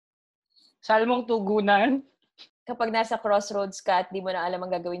Salmong tugunan. Kapag nasa crossroads ka at di mo na alam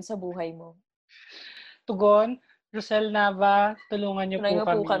ang gagawin sa buhay mo. Tugon, Rosel Nava, tulungan niyo Tulungan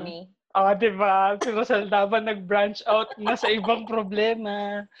po mo po kami. kami. Diba? Si Rosel Nava nag-branch out na sa ibang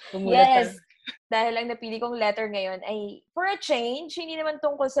problema. Tumulat Yes. ka. Dahil ang napili kong letter ngayon ay, for a change, hindi naman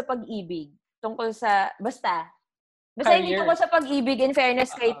tungkol sa pag-ibig. Tungkol sa, basta hindi tungkol Career. sa pag-ibig, in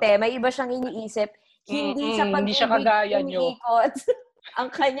fairness kay Te, may iba siyang iniisip. Hindi sa Hindi siya pag-ibig kagaya nyo. umiikot ang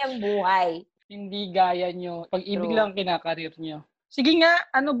kanyang buhay. Hindi gaya nyo. Pag-ibig True. lang kinakarir nyo. Sige nga,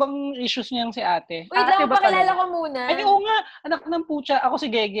 ano bang issues niyang si ate? Wait Ate lang, ba pakilala talaga? ko muna. Ay, oo nga. Anak ng putya. Ako si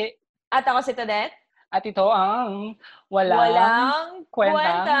Gege. At ako si Todet. At ito ang Walang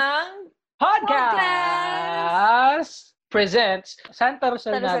Kwentang Podcast presents Santa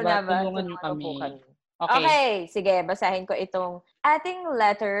Rosal Nava, tulungan niyo kami. Okay, sige, basahin ko itong ating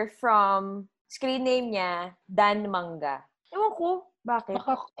letter from screen name niya, Dan Mangga. Ewan ko, bakit?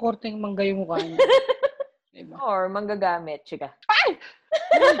 Baka korteng mangga yung mukha niya. Diba? Or manggagamit, chika. Ay!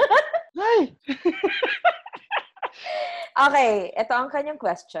 Ay! Okay, ito ang kanyang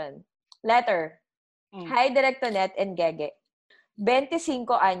question. Letter. Hi, Directonet and Gege. 25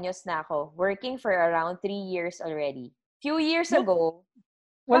 anyos na ako, working for around 3 years already. Few years ago,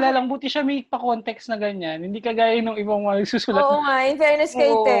 wala lang, buti siya may pa-context na ganyan. Hindi kagaya ng ibang mga susulat. Oo nga, in fairness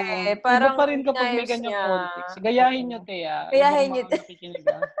kay Te. Parang iba pa rin kapag may ganyang context. Gayahin nyo, Te. Gayahin nyo, Te. Nakikinig,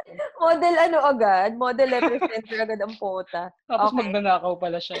 Model agad? Model letter center agad ang pota. Tapos magnanakaw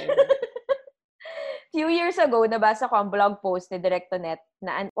pala siya. Few years ago, nabasa ko ang blog post ni Directonet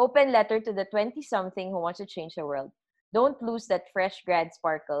na an open letter to the 20-something who wants to change the world. Don't lose that fresh grad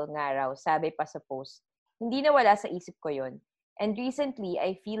sparkle nga raw, sabi pa sa post. Hindi na wala sa isip ko yon. And recently,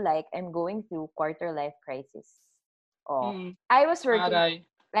 I feel like I'm going through quarter-life crisis. I was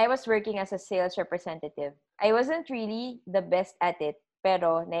working as a sales representative. I wasn't really the best at it,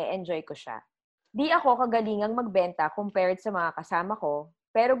 pero na-enjoy ko siya. Di ako kagalingang magbenta compared sa mga kasama ko,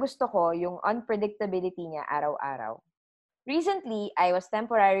 pero gusto ko yung unpredictability niya araw-araw. Recently, I was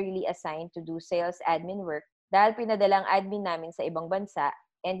temporarily assigned to do sales admin work dahil pinadalang admin namin sa ibang bansa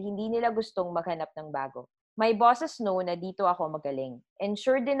and hindi nila gustong maghanap ng bago. My bosses know na dito ako magaling. And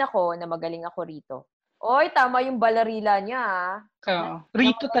sure din ako na magaling ako rito. Oy, tama yung balarila niya.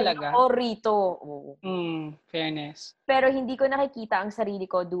 Rito talaga. Rito. Fairness. Pero hindi ko nakikita ang sarili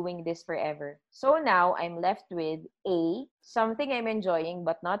ko doing this forever. So now, I'm left with A, something I'm enjoying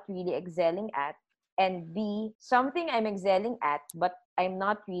but not really excelling at, and B, something I'm excelling at but I'm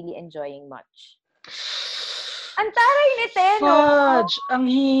not really enjoying much. Ang taray ni Te, no? Fudge! Ang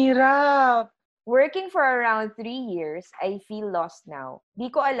hirap! Working for around 3 years, I feel lost now.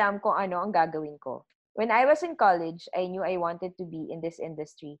 Di ko alam kung ano ang gagawin ko. When I was in college, I knew I wanted to be in this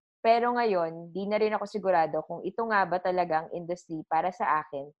industry. Pero ngayon, di na rin ako sigurado kung ito nga ba talaga ang industry para sa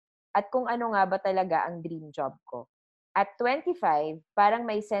akin at kung ano nga ba talaga ang dream job ko. At 25, parang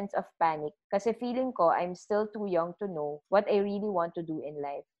may sense of panic kasi feeling ko I'm still too young to know what I really want to do in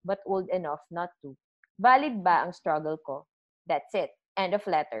life, but old enough not to. Valid ba ang struggle ko? That's it. End of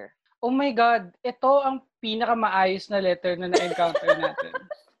letter. Oh my God, ito ang pinakamaayos na letter na na-encounter natin.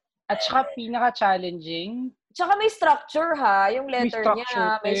 At saka pinaka-challenging. Tsaka may structure yung letter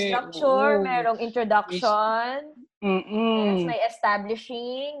niya. May structure, merong introduction. Yes, may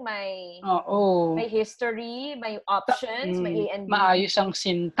establishing, may history, may options, may A and B. Maayos ang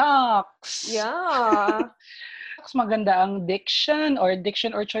syntax. Yeah. Maganda ang diction or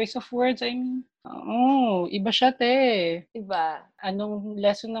choice of words. I mean, iba siya, Te. Iba. Anong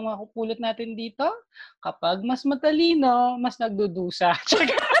lesson na makupulot natin dito? Kapag mas matalino, mas nagdudusa.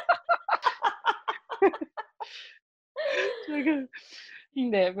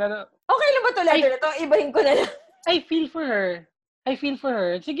 Hindi, pero... Okay lang ba ito letter na ito? Ibahin ko na lang. I feel for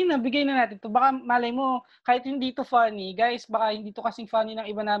her. Sige na, bigay na natin to. Baka malay mo, kahit hindi to funny, guys, baka hindi to kasing funny ng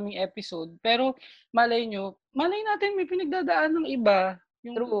iba naming episode. Pero malay natin may pinagdadaan ng iba.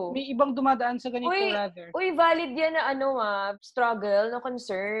 True. May ibang dumadaan sa ganito rather. Valid yan na struggle, no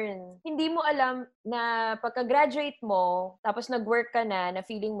concern. Hindi mo alam na pagka-graduate mo, tapos nag-work ka na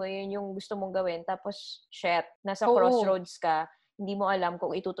feeling mo yun yung gusto mong gawin, tapos nasa crossroads ka, hindi mo alam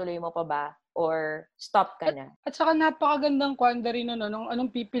kung itutuloy mo pa ba or stop ka na. At saka napakagandang quandary nung anong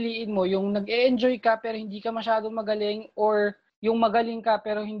pipiliin mo, yung nag-e-enjoy ka pero hindi ka masyadong magaling or yung magaling ka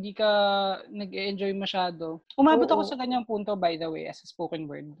pero hindi ka nag-e-enjoy masyado. Umabot ako sa ganyang punto, by the way, as a spoken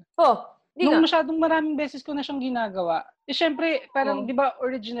word. Nung masyadong maraming beses ko na siyang ginagawa. Syempre, parang, di ba,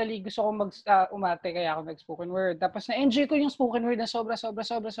 originally, gusto ko umarte, kaya ako nag-spoken word. Tapos, na-enjoy ko yung spoken word na sobra.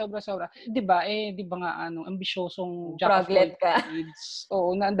 Di ba, di ba nga, ambisyosong jack of all trades.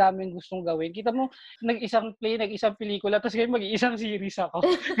 Oo, na ang daming gustong gawin. Kita mo, nag-isang play, nag-isang pelikula, tapos ngayon mag-iisang series ako.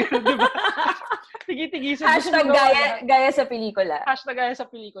 Ganun, di ba? Tigi-tigisan. Hashtag gaya sa pelikula. Hashtag gaya sa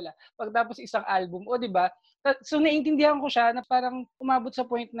pelikula. Pagtapos isang album, di ba? So, naiintindihan ko siya na parang umabot sa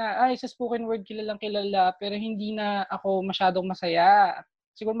point na, sa spoken word kilalang kilala, pero hindi na ako masyadong masaya.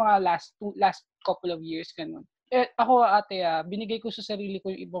 Siguro mga last couple of years, ganun. Ako, ate, binigay ko sa sarili ko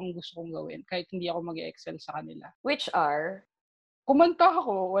yung ibang gusto kong gawin, kahit hindi ako mag-excel sa kanila. Which are? Kumanta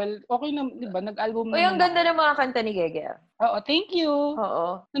ako. Well, okay na, di ba? Nag-album na. Ang ganda ng mga kanta ni Gege. Oo, thank you.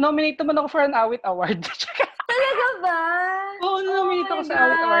 Oo. Na-nominate naman ako for an Awit Award. Talaga ba? Oo, na-nominate ako sa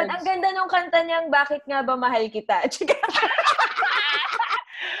Awit Awards. Ang ganda nung kanta niyang Bakit Nga Ba Mahal Kita?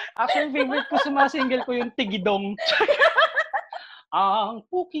 Actually, favorite ko sa mga single ko yung Tigidong. Ang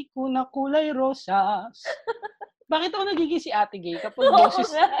puki ko na kulay rosas. Bakit ako nagiging si Ate Gay kapag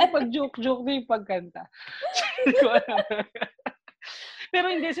joke-joke na yung pagkanta? Pero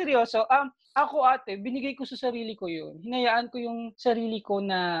hindi, seryoso. Ako, ate, binigay ko sa sarili ko yun. Hinayaan ko yung sarili ko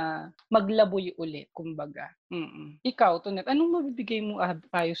na maglaboy ulit, kumbaga. Ikaw, Tonet, anong mabibigay mo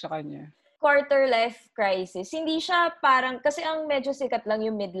payo sa kanya? Quarter life crisis. Hindi siya parang, kasi ang medyo sikat lang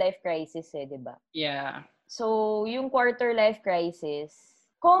yung midlife crisis di ba? Yeah. So, yung quarter life crisis,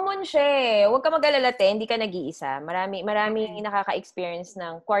 common siya Huwag ka mag-alala, hindi ka nag-iisa. Maraming nakaka-experience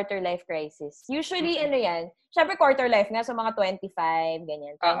ng quarter life crisis. Usually, yan, syempre quarter life nga, so mga 25,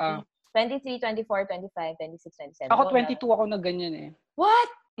 ganyan. 23, 24, 25, 26, 27. Ako 22 ako na ganyan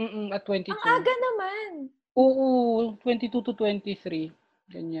What? At 22. Ang aga naman. Oo, 22 to 23.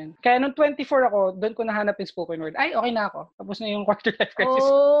 Ganyan. Kaya nung 24 ako, doon ko nahanap yung spoken word. Ay, okay na ako. Tapos na yung quarter life crisis.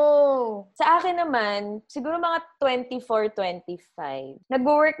 Oh. Sa akin naman, siguro mga 24, 25.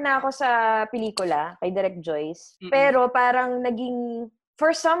 Nag-work na ako sa pelikula kay Direk Joyce. Pero parang naging,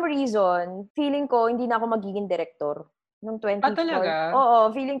 for some reason, feeling ko hindi na ako magiging director. Nung 24. Talaga?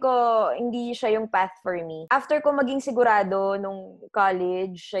 Oo, feeling ko hindi siya yung path for me. After ko maging sigurado nung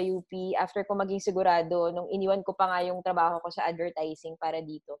college sa UP, after ko maging sigurado nung iniwan ko pa nga yung trabaho ko sa advertising para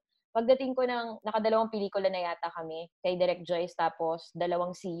dito. Pagdating ko ng nakadalawang pelikula na yata kami kay Direk Joyce, tapos 2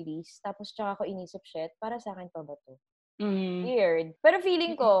 series, tapos tsaka ko inisip, shit, para sa akin pa ba to? Weird. Pero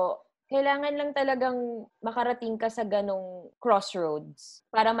feeling ko, kailangan lang talagang makarating ka sa ganong crossroads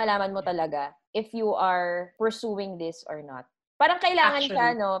para malaman mo talaga if you are pursuing this or not. Parang kailangan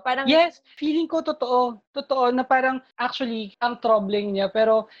siya, no? Parang, yes, feeling ko totoo. Totoo na parang actually ang troubling niya,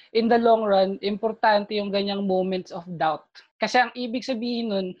 pero in the long run, importante yung ganyang moments of doubt. Kasi ang ibig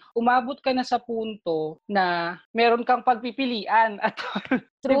sabihin nun, umabot ka na sa punto na meron kang pagpipilian. At,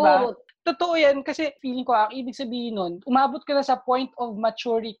 diba? Totoo yan kasi feeling ko ang ibig sabihin nun, umabot ka na sa point of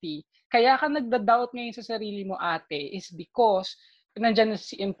maturity. Kaya ka nagda-doubt ngayon sa sarili mo, ate, is because nandiyan na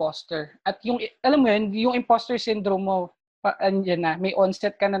si imposter. At yung, alam mo yun, yung imposter syndrome mo, andyan na, may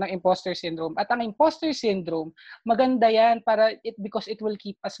onset ka na ng imposter syndrome. At ang imposter syndrome, maganda yan because it will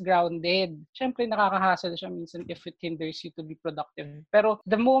keep us grounded. Siyempre, nakaka-hassle siya minsan if it hinders you to be productive. Pero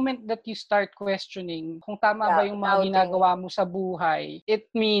the moment that you start questioning kung tama ba yung mga ginagawa mo sa buhay, it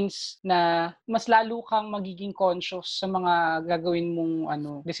means na mas lalo kang magiging conscious sa mga gagawin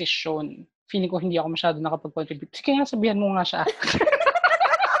mong desisyon. Feeling ko hindi ako masyado nakapag-contribute. Sige nga, sabihan mo nga siya.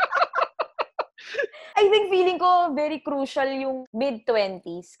 I think feeling ko very crucial yung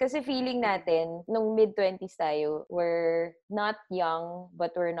mid-20s. Kasi feeling natin, nung mid-20s tayo, we're not young,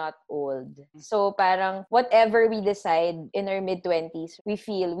 but we're not old. So parang whatever we decide in our mid-20s, we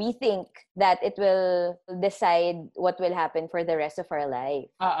think that it will decide what will happen for the rest of our life.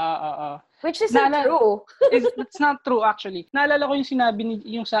 Which isn't true. It's not true actually. Naalala ko yung sinabi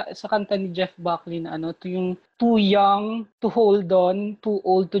yung sa kanta ni Jeff Buckley na yung too young to hold on, too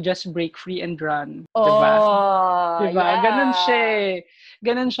old to just break free and run. Diba? Diba? Yeah. Ganun siya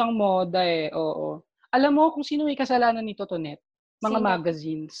Ganun siyang moda Oo. Alam mo kung sino may kasalanan nito, Tonet? Mga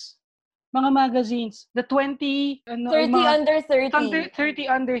magazines. Mga magazines. The 30 under 30. 30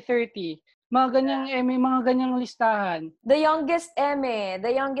 under 30. Mga ganyang may mga ganyang listahan. The youngest Eme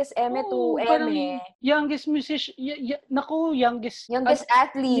to Eme. Youngest musician, youngest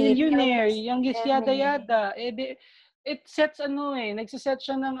athlete, millionaire, youngest yada. It sets nagsiset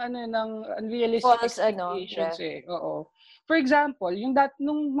siya ng unrealistic expectations Oo. For example,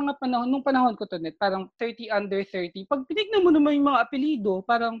 nung panahon ko to net, parang 30 under 30. Pag tinignan mo naman yung mga apelyido,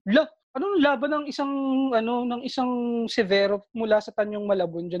 parang anong laban ng isang Severo mula sa Tanyong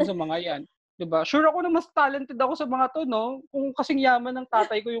Malabon diyan sa mga yan. Diba? Sure ako na mas talented ako sa mga to, no? Kung kasing yaman ng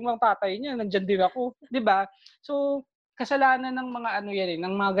tatay ko yung mga tatay niya, nandyan din ako. Diba? So, kasalanan ng mga ano yan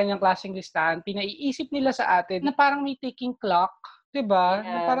ng mga ganyang klaseng listahan, pinaiisip nila sa atin na parang may ticking clock. Diba?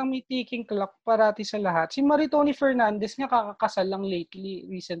 Na parang may ticking clock parati sa lahat. Si Maritoni Fernandez nga kakakasal lang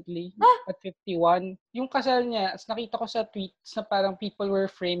recently, at 51. Yung kasal niya, as nakita ko sa tweets na parang people were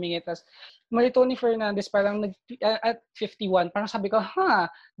framing it as Maritoni Fernandez parang at 51. Parang sabi ko,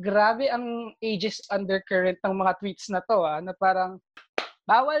 grabe ang ages undercurrent ng mga tweets na to, na parang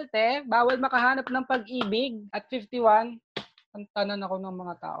bawal makahanap ng pag-ibig at 51. Antanan ako ng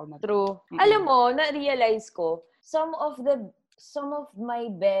mga tao na to. True. Alam mo, na-realize ko, some of my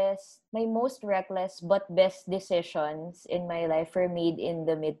most reckless but best decisions in my life were made in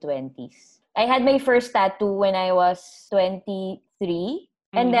the mid-20s. I had my first tattoo when I was 23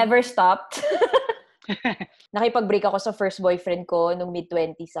 and never stopped. Nakipag-break ako sa first boyfriend ko nung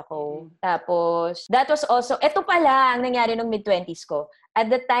mid-20s ako. Tapos, that was also, eto pala ang nangyari nung mid-20s ko. At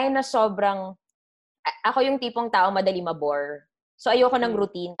the time na ako yung tipong tao madali mabore. So, ayoko ng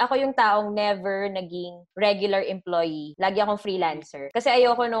routine. Ako yung taong never naging regular employee. Lagi akong freelancer. Kasi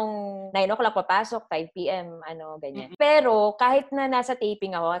ayoko nung 9 o'clock papasok, 5 p.m., ganyan. Pero, kahit na nasa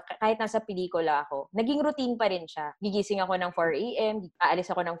taping ako, kahit nasa pelikula ako, naging routine pa rin siya. Gigising ako ng 4 a.m., aalis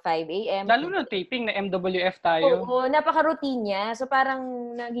ako ng 5 a.m. Lalo na taping na MWF tayo. Oo, napaka-routine niya. So, parang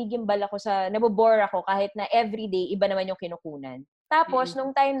nagigimbal ako nabobore ako kahit na everyday, iba naman yung kinukunan. Tapos,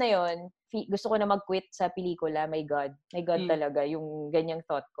 nung time na yon, gusto ko na mag-quit sa pelikula. My God talaga, yung ganyang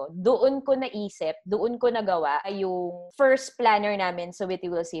thought ko. Doon ko naisip, doon ko nagawa yung first planner namin sa Witty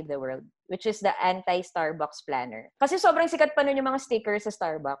Will Save the World, which is the anti-Starbucks planner. Kasi sobrang sikat pa nun yung mga stickers sa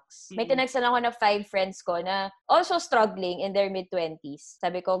Starbucks. May tinagsan ako na 5 friends ko na also struggling in their mid-20s.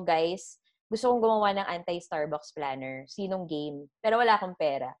 Sabi ko, guys, gusto kong gumawa ng anti-Starbucks planner. Sinong game? Pero wala akong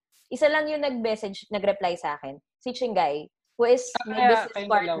pera. Isa lang yung nag-reply sa akin, si Chingay, who is my business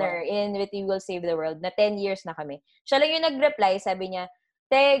partner in Witty Will Save the World, na 10 years na kami. Siya lang yung nag-reply, sabi niya,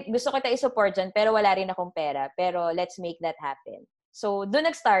 gusto kita i-support dyan, pero wala rin akong pera. Pero let's make that happen. So, doon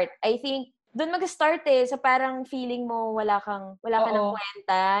nag-start. I think, doon mag-start sa parang feeling mo wala ka ng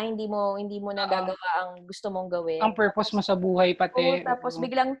kwenta, hindi mo nagagawa ang gusto mong gawin. Ang purpose mo sa buhay pati. Tapos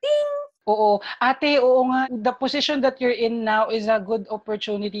biglang, ting! Oo. Ate, oo nga. The position that you're in now is a good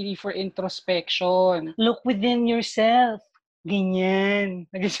opportunity for introspection. Look within yourself. Ganyan.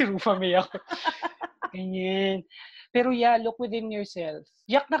 Nag-isirupami ako. Ganyan. Pero look within yourself.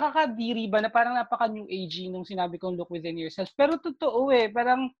 Nakakadiri ba na parang napaka-new agey nung sinabi kong look within yourself. Pero totoo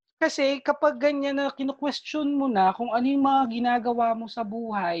parang kasi kapag ganyan na kinu-question mo na kung ano yung mga ginagawa mo sa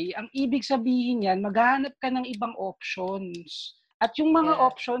buhay, ang ibig sabihin yan, maghahanap ka ng ibang options. At yung mga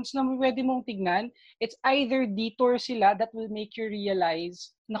options na pwede mong tignan, it's either detour sila that will make you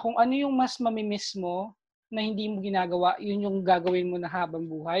realize na kung ano yung mas mamimiss mo na hindi mo ginagawa, yun yung gagawin mo na habang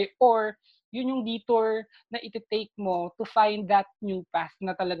buhay, or yun yung detour na iti-take mo to find that new path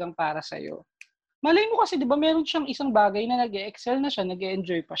na talagang para sa'yo. Malay mo kasi, di ba, meron siyang isang bagay na nag-e-excel na siya,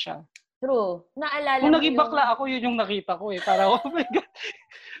 nag-e-enjoy pa siya. True. Naalala Kung naging bakla ako, yun yung nakita ko Para, oh my God.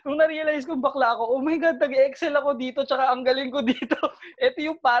 Nung na-realize kong bakla ako, oh my God, nag-e-excel ako dito, tsaka ang galing ko dito. Ito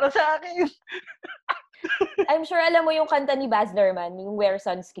yung para sa akin. I'm sure alam mo yung kanta ni Baz Luhrmann, yung Wear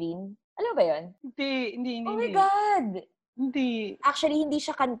Sunscreen. Alam ba yun? Hindi. Oh my God! Hindi. Actually, hindi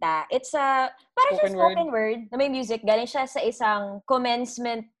siya kanta. It's parang siya spoken word na may music. Galing siya sa isang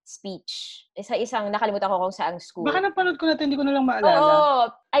commencement speech. Isang nakalimutan ko kung saang school. Baka napanood ko natin, hindi ko na lang maalala. Oo.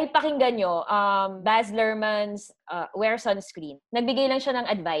 Ay, pakinggan nyo. Baz Luhrmann's Wear Sunscreen. Nagbigay lang siya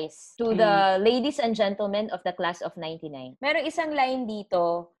ng advice to the ladies and gentlemen of the class of 99. Merong isang line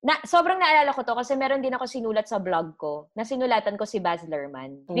dito, sobrang naalala ko to kasi meron din ako sinulat sa blog ko, na sinulatan ko si Baz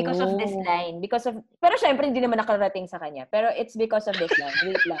Luhrmann. Because of this line. Pero syempre, hindi naman nakarating sa kanya. Pero it's because of this line.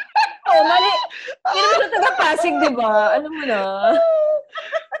 Wait lang. Mali. Hindi naman siya taga-Pasig, di ba? Alam mo na.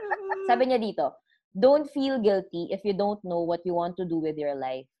 Sabi niya dito, don't feel guilty if you don't know what you want to do with your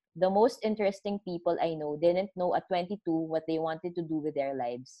life. The most interesting people I know didn't know at 22 what they wanted to do with their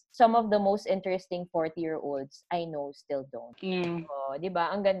lives. Some of the most interesting 40-year-olds I know still don't. Oh, di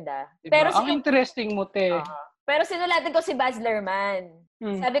ba? Ang ganda. Diba? Pero ang interesting mo, te. Pero sinulatan ko si Baz Luhrmann.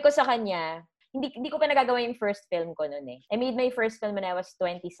 Sabi ko sa kanya, hindi ko pa nagagawa yung first film ko noon I made my first film when I was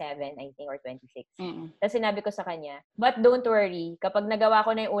 27, I think, or 26. Tapos sinabi ko sa kanya, but don't worry, kapag nagawa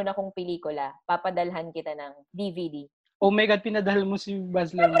ko na yung una kong pelikula, papadalhan kita ng DVD. Oh my God, pinadalhan mo si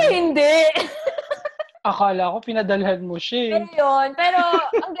Baz Luhrmann. Hindi! Akala ko pinadalhan mo siya Pero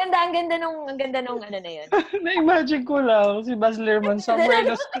ang ganda nung ano na yun. Na-imagine ko lang si Baz Luhrmann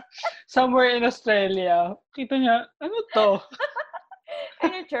somewhere in Australia. Kita niya, ano to?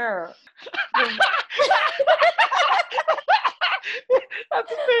 Furniture.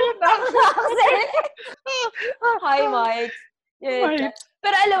 Tapos na yun Hi, Mike. Yes. Mike.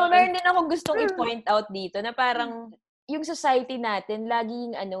 Pero alam mo, meron din akong gustong i-point out dito na parang yung society natin,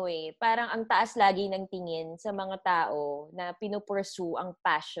 laging parang ang taas lagi ng tingin sa mga tao na pinupursue ang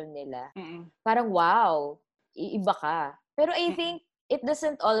passion nila. Mm-mm. Parang wow, iba ka. Pero I think it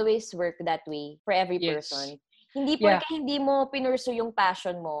doesn't always work that way for every person. Hindi porque hindi mo pinursue yung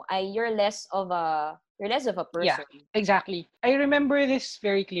passion mo ay you're less of a person. Yeah, exactly. I remember this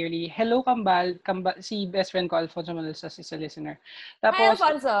very clearly. Hello, Kambal. Si best friend ko, Alfonso Malusas, is a listener. Hi, Tapos,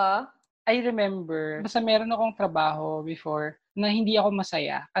 Alfonso! I remember, basta meron akong trabaho before na hindi ako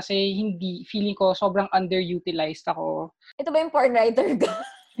masaya kasi feeling ko sobrang underutilized ako. Ito ba yung porn writer ka?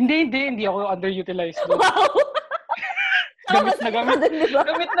 Hindi ako underutilized. Wow! Gamit na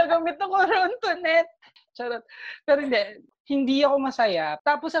gamit ako ron to net. Charot. Pero hindi ako masaya.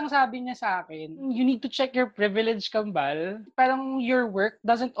 Tapos ang sabi niya sa akin, you need to check your privilege, Kambal. Parang your work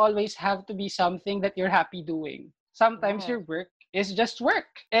doesn't always have to be something that you're happy doing. Sometimes your work is just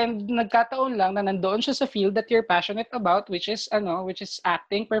work. And nagkataon lang na nandoon siya sa field that you're passionate about, which is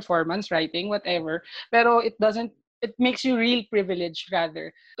acting, performance, writing, whatever. Pero it makes you real privileged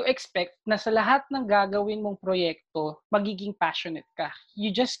rather to expect na sa lahat ng gagawin mong proyekto, magiging passionate ka.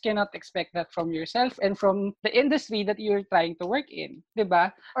 You just cannot expect that from yourself and from the industry that you're trying to work in.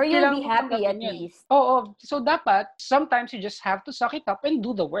 Diba? Or you'll be happy at least. Oo. So dapat, sometimes you just have to suck it up and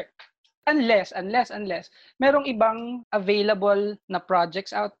do the work. Unless merong ibang available na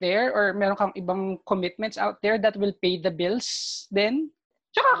projects out there or meron kang ibang commitments out there that will pay the bills then,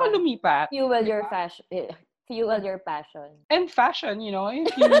 tsaka ka lumipat. Fuel your passion. And fashion,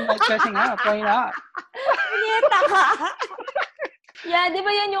 if you like dressing up, why not? Pinita ka! Yeah, di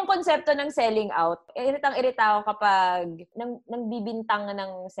ba yan yung konsepto ng selling out? Iritang-irita ako kapag nang bibintang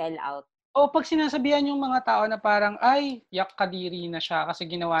ng sell out. O pag sinasabihan yung mga tao na parang, ay, yak kadiri na siya kasi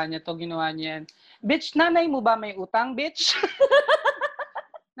ginawa niya yan. Bitch, nanay mo ba may utang, bitch?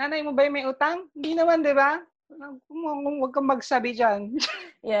 Nanay mo ba may utang? Hindi naman, di ba? Huwag kang magsabi dyan.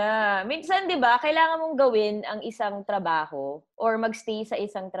 Yeah. Minsan, di ba, kailangan mong gawin ang isang trabaho or magstay sa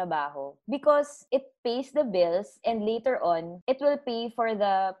isang trabaho because it pays the bills and later on, it will pay for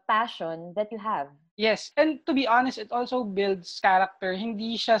the passion that you have. Yes. And to be honest, it also builds character.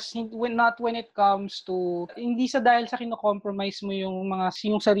 Hindi not when it comes to, hindi sa dahil sa kino-compromise mo yung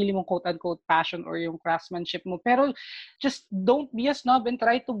sarili mong quote-unquote passion or yung craftsmanship mo. Pero just don't be a snob and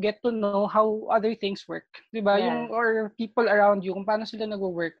try to get to know how other things work. Diba? Yeah. Or people around you, kung paano sila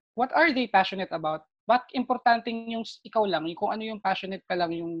nag-work. What are they passionate about? Ba't importanteng yung ikaw lang, kung ano yung passionate ka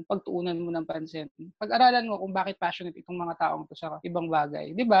lang yung pagtuunan mo ng pansin. Pag-aralan mo kung bakit passionate itong mga taong to sa ibang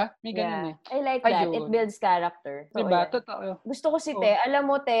bagay. Di ba? May ganun I like that. It builds character. Di ba? Totoo. Gusto ko Te, alam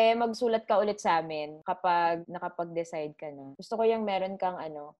mo Te, magsulat ka ulit sa amin kapag nakapag-decide ka na. Gusto ko yung meron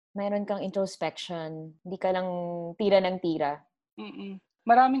kang introspection. Hindi ka lang tira ng tira.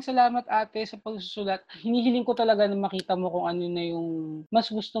 Maraming salamat ate sa pagsusulat. Hinihiling ko talaga na makita mo kung ano na yung mas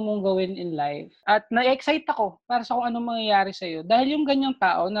gusto mong gawin in life. At na-excite ako para sa kung anong mangyayari sa'yo. Dahil yung ganyang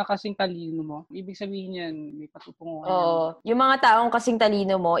tao na kasing talino mo, ibig sabihin yan, may patutunguhan. Oo. Yung mga taong kasing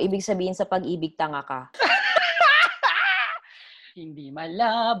talino mo, ibig sabihin sa pag-ibig tanga ka. Hindi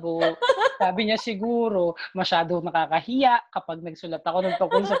malabo. Sabi niya siguro, masyado nakakahiya kapag nagsulat ako ng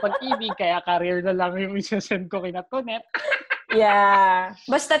tungkol sa pag-ibig, kaya career na lang yung isasend ko kina Tonet. Yeah.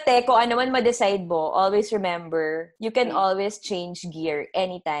 Basta Te, kung ano man ma-decide mo, always remember, you can always change gear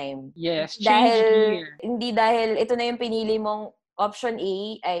anytime. Yes, change gear. Hindi dahil ito na yung pinili mong option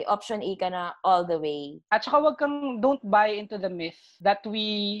A ka na all the way. At saka don't buy into the myth that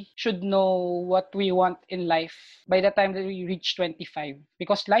we should know what we want in life by the time that we reach 25.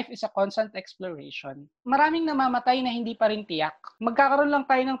 Because life is a constant exploration. Maraming namamatay na hindi pa rin tiyak. Magkakaroon lang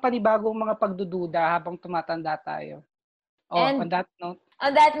tayo ng panibagong mga pagdududa habang tumatanda tayo. And on that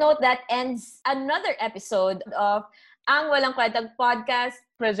note, that ends another episode of Ang Walang Kwentang Podcast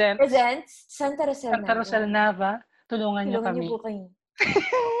presents Santa Rosel Nava. Tulungan niyo kami. Niyo po kayo.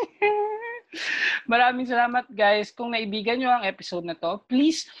 Maraming salamat guys. Kung naibigan nyo ang episode na to,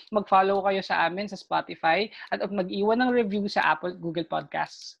 please mag-follow kayo sa amin sa Spotify at mag-iwan ng review sa Apple, Google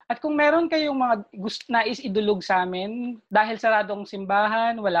Podcasts. At kung meron kayong mga nais idulog sa amin, dahil saradong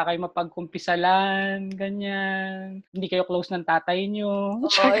simbahan, wala kayong mapagkumpisalan, ganyan. Hindi kayo close ng tatay nyo.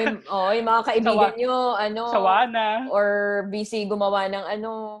 Yung mga kaibigan nyo, sawana. Or busy gumawa ng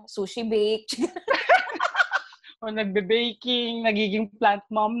sushi bake. O nagbe-baking, nagiging plant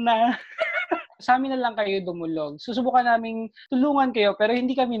mom na. Sa amin na lang kayo dumulog. Susubukan naming tulungan kayo pero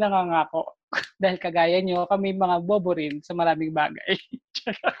hindi kami nangangako. Dahil kagaya nyo, kami mga bobo rin sa maraming bagay.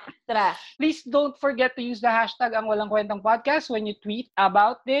 Tara. Please don't forget to use the hashtag ang walang kwentang podcast when you tweet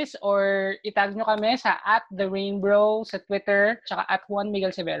about this or itag nyo kami sa @TheRainBro sa Twitter tsaka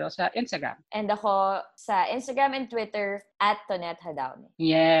 @JuanMiguelSevero sa Instagram. And ako sa Instagram and Twitter @TonetHadawne.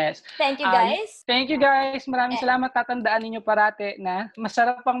 Yes. Thank you, guys. Thank you, guys. Maraming salamat. Tatandaan ninyo parate na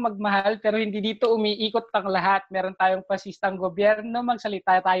masarap pang magmahal pero hindi dito umiikot ang lahat. Meron tayong pasistang gobyerno.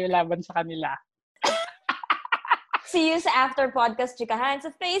 Magsalita tayo laban sa kanila. See you sa After Podcast Chikahan sa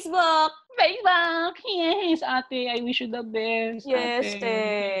Facebook. Yes, ate. I wish you the best. Yes,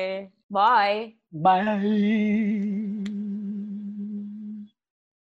 ate. Bye. Bye.